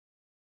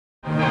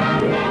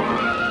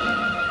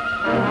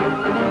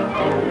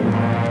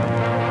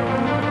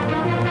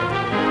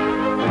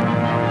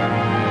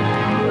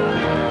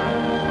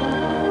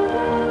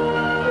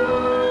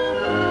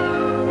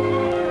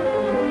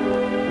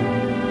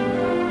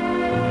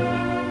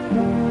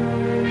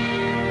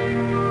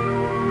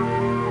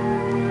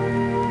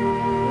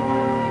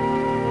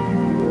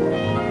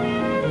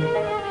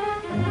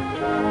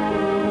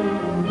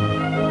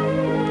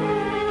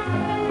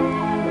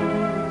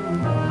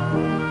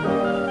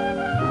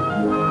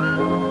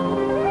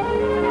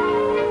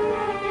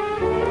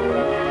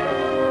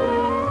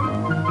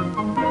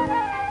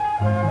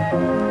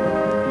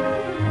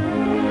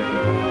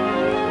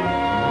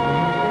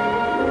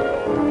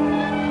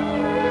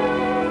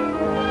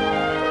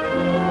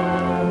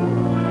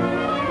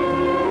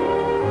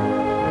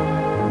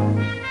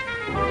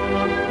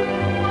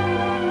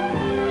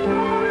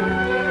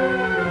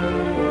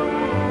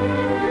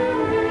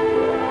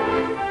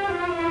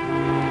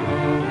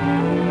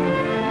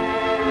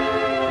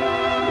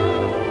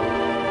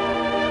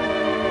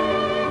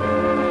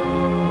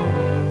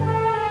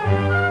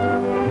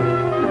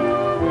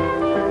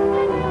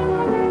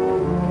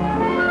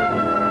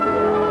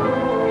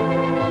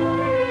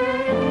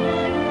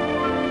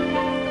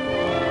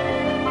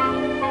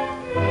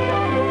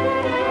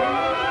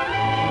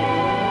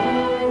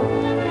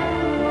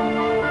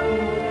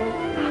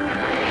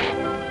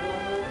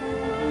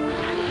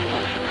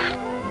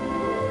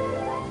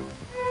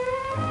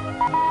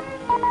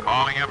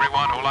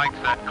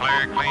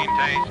clear, clean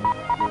taste.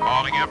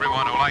 Calling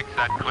everyone who likes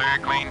that clear,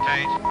 clean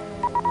taste.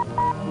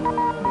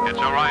 It's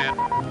a riot.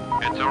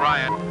 It's a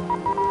riot.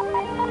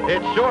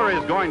 It sure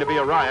is going to be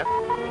a riot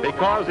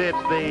because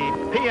it's the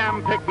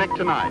PM Picnic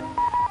tonight.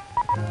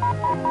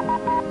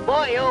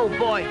 Boy, oh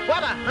boy,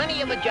 what a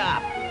honey of a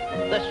job.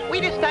 The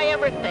sweetest I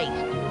ever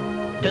taste.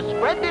 To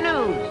spread the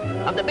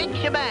news of the big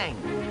shebang,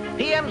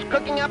 PM's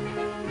cooking up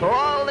for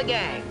all the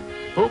gang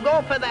who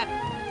go for that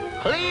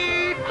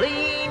clear,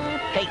 clean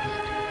taste.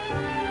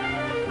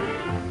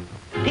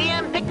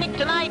 PM Picnic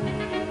tonight.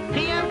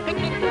 PM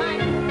Picnic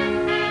tonight.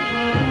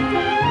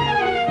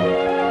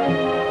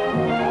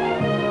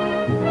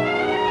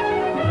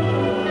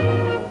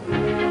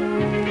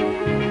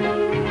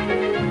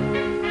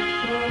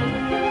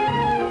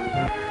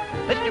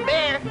 Mr.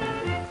 Bear.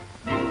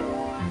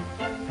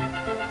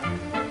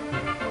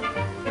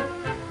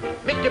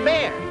 Mr.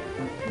 Bear.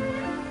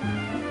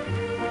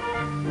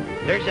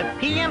 There's a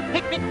PM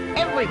Picnic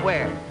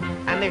everywhere,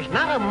 and there's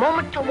not a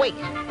moment to waste.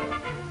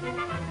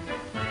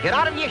 Get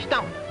out of your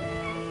stump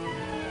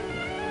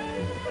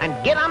and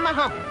get on the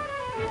hump.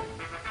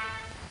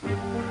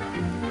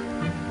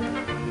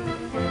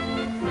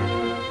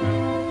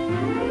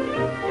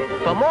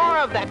 For more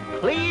of that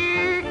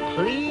clear,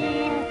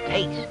 clean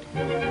taste.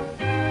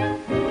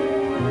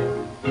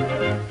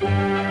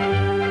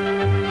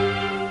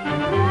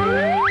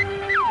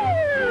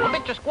 Oh,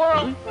 Mr.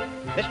 Squirrel,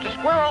 Mr.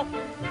 Squirrel,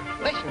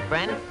 listen,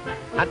 friend,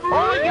 and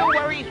all your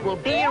worries will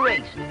be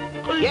erased.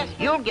 Yes,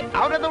 you'll get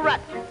out of the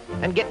rut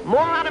and get more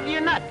out of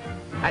your nut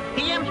at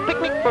PM's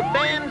Picnic for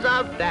fans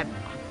of that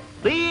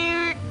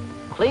clear,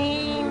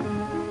 clean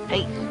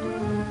taste.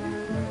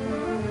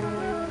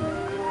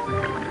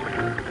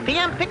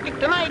 PM Picnic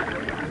tonight.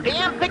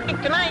 PM Picnic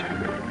tonight.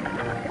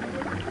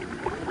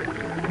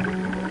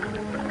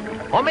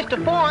 Oh,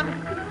 Mr.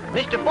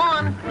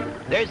 Fawn,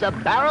 there's a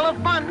barrel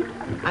of fun,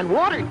 and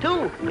water,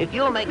 too, if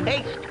you'll make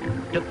haste,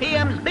 to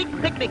PM's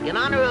big picnic in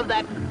honor of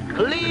that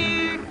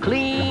clear,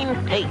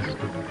 clean taste.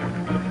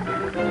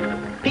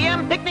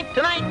 PM Picnic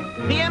tonight.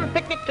 PM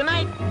Picnic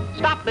tonight.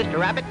 Stop, Mr.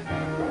 Rabbit.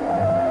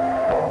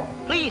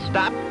 Please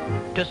stop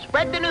to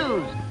spread the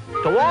news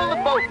to all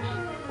the folks.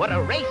 What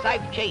a race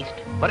I've chased.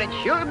 But it's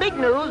sure big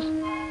news.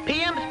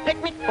 PM's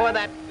Picnic for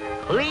that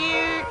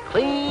clear,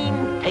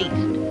 clean taste.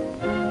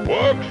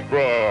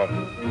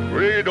 Bugsborough,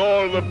 read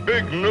all the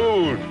big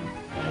news.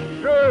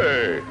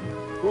 Say,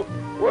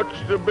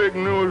 what's the big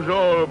news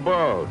all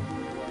about?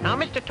 Now,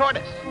 Mr.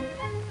 Tortoise,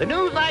 the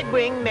news I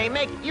bring may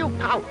make you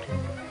pout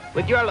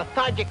with your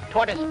lethargic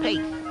tortoise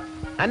pace,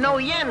 and no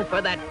yen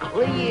for that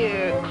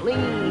clear,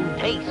 clean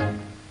taste.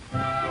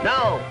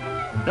 No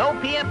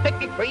PM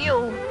Picnic for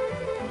you.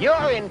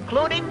 You're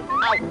included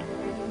out.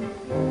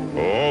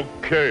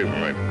 Okay,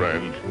 my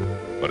friend.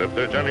 But if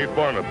there's any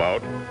fun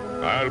about,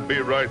 I'll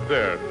be right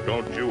there.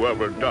 Don't you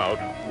ever doubt.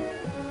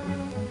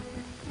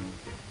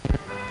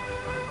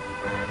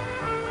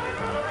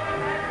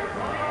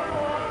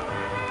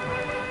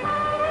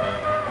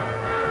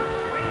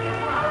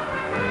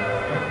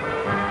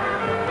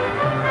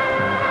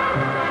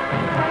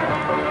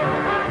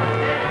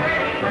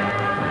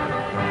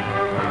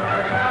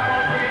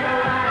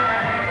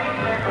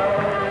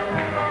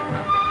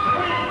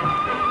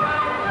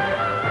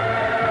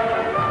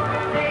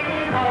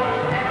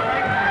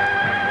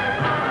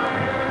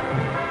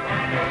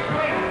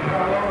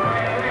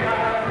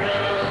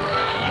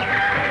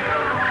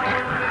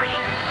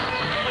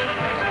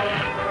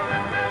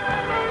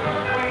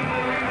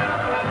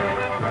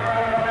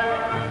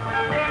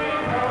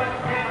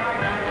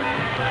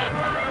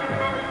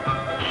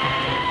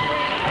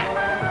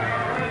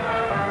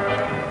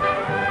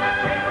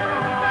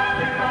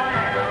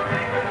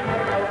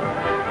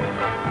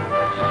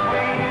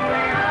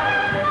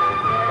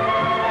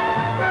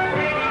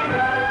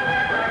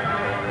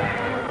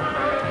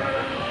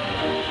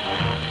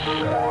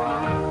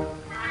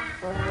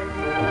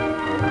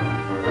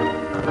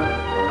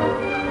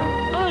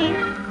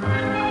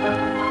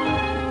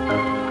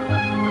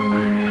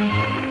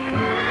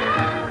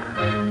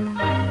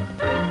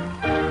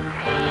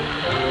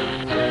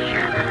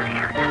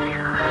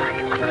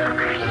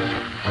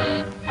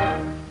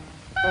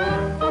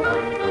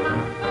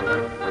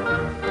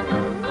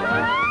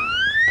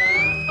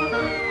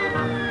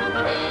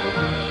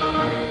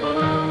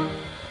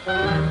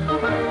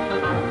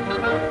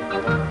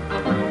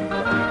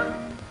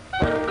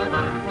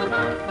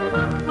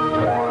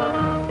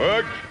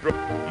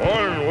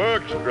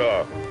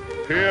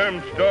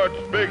 PM starts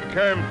big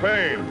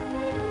campaign.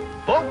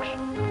 Folks,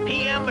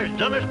 PM has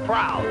done us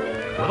proud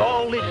with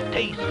all this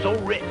taste so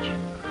rich.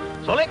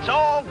 So let's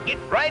all get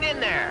right in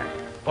there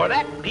for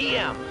that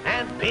PM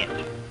and pitch.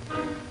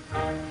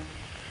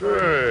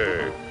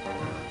 Say,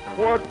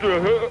 what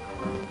the hell?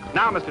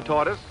 Now, Mr.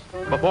 Tortoise,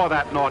 before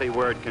that naughty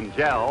word can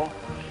gel.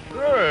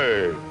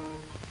 Say,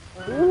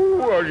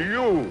 who are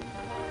you?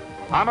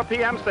 I'm a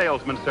PM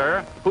salesman,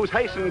 sir, who's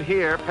hastened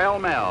here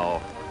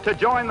pell-mell to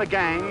join the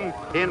gang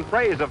in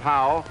praise of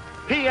how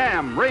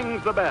PM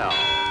rings the bell.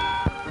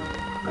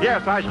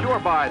 Yes, I sure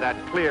buy that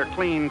clear,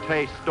 clean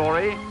taste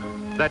story.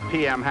 that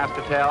PM has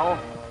to tell.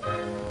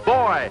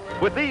 Boy,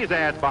 with these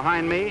ads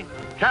behind me,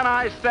 can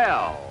I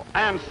sell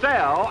and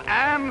sell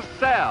and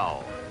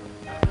sell?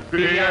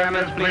 PM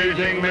is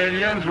pleasing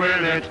millions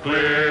with its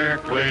clear,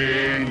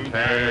 clean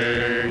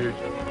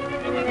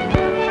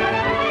taste.